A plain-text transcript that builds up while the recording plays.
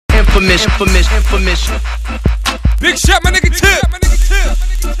Information. Big shot, my nigga Tip.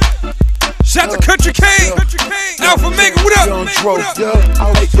 Shout to Country King. Alpha Mega, what up?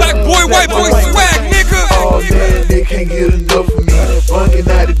 Black boy, white boy swag, nigga. Oh man, they can't get enough of me. Bunking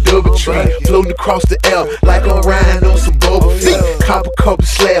out the double tree, floating across the L like I'm riding on some bubble feet. Cop a couple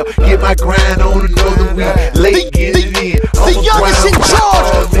slab, get my grind on another week. Late getting in, the youngest in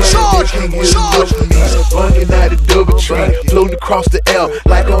charge. Bunking out the double tree, floating across the L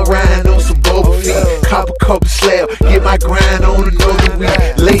like I'm riding on some bubble feet. Cop a couple slab, get my grind on another week.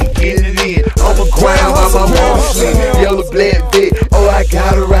 Late getting in, I'ma grind while my mama sleep. Yellow black bit, oh I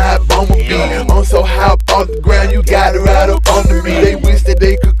gotta ride Bumblebee. I'm so high up off the ground, you gotta ride up under me. They wish that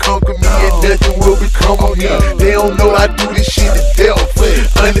they could conquer me and nothing will become of me. They don't know I do this shit to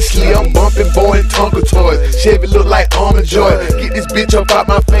death. Honestly, I'm bumping boy and Tonka toys. Chevy look like Almond Joy. Get this bitch up out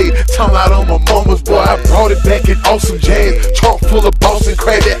my face. Talking out on my mama's boy. I brought it back in awesome jazz. Trunk full of Boston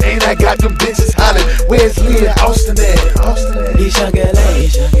crack. That ain't I got them bitches hollering. Where's Lee and Austin at? He's young and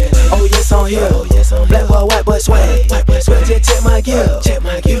late. Oh yes, on here. Black boy, white boy swag. Just check my gear.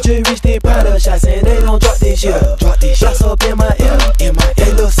 You just reached the product shots and they don't drop this year.